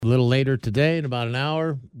A little later today, in about an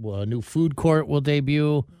hour, a new food court will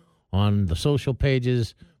debut on the social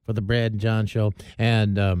pages for the Brad and John Show.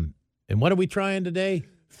 And what are we trying today?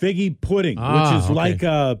 Figgy pudding, which is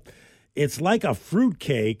it's like a fruit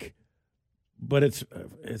cake, but it's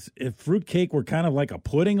if fruit cake were kind of like a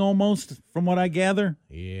pudding almost, from what I gather.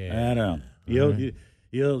 Yeah, I don't know.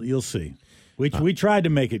 You'll see. We tried to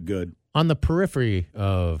make it good. On the periphery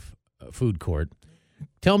of food court,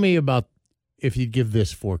 tell me about if you'd give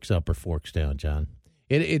this forks up or forks down, John.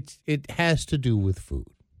 It has to do with food.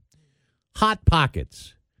 Hot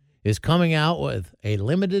Pockets is coming out with a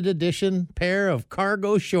limited edition pair of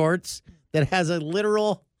cargo shorts that has a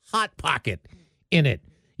literal hot pocket in it,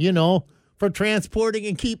 for transporting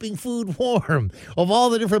and keeping food warm. Of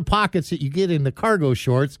all the different pockets that you get in the cargo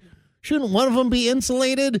shorts, shouldn't one of them be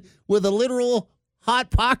insulated with a literal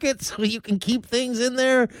hot pocket so you can keep things in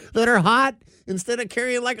there that are hot instead of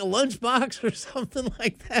carrying like a lunchbox or something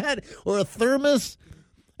like that, or a thermos?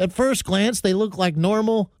 At first glance, they look like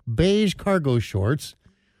normal beige cargo shorts,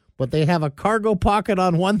 but they have a cargo pocket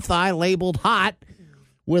on one thigh labeled hot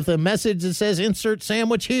with a message that says insert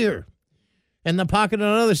sandwich here. And the pocket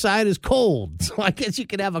on the other side is cold. So I guess you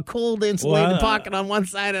could have a cold insulated pocket on one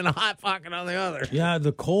side and a hot pocket on the other. Yeah,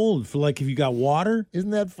 the cold, for like if you got water.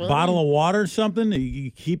 Isn't that funny? Bottle of water or something,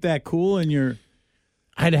 you keep that cool in your.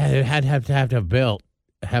 I'd have to have a belt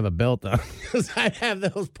on because I'd have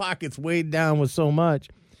those pockets weighed down with so much.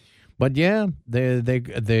 But yeah, they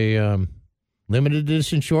limited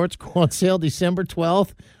edition shorts go on sale December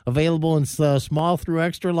 12th. Available in small through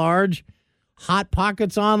extra large. Hot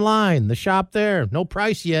Pockets online. The shop there. No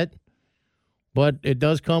price yet, but it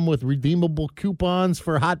does come with redeemable coupons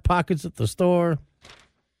for Hot Pockets at the store.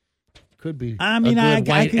 Could be. I mean, I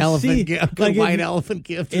can see like white elephant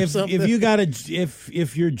gift or something. If you got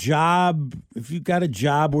if you got a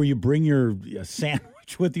job where you bring your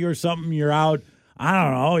sandwich with you or something, you're out. I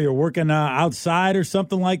don't know. You're working outside or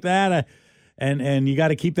something like that, and you got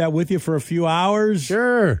to keep that with you for a few hours.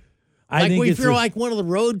 Sure. I think if you're like one of the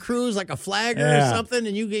road crews, like a flagger or something,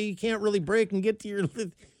 and you can't really break and get to your.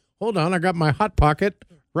 Hold on, I got my hot pocket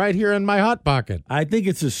right here in my hot pocket. I think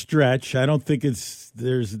it's a stretch. I don't think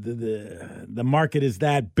the market is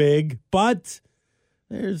that big, but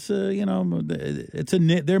there's it's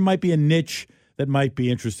there might be a niche that might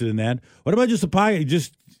be interested in that. What about just a pocket?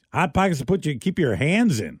 Just hot pockets to keep your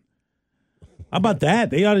hands in. How about that?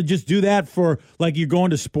 They ought to just do that for like you're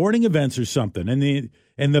going to sporting events or something,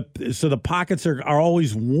 so the pockets are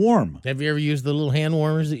always warm. Have you ever used the little hand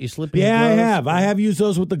warmers that you slip in? Yeah, I have. I have used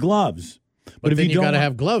those with the gloves. But if you got to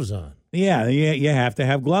have gloves on. Yeah, you have to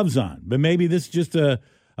have gloves on. But maybe this is just a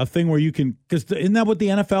thing where you can, because isn't that what the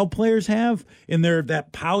NFL players have in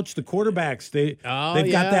that pouch? The quarterbacks they've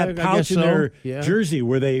got that pouch in their jersey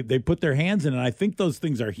where they put their hands in, and I think those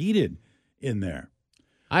things are heated in there.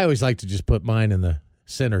 I always like to just put mine in the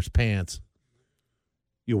center's pants.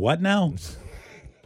 You what now?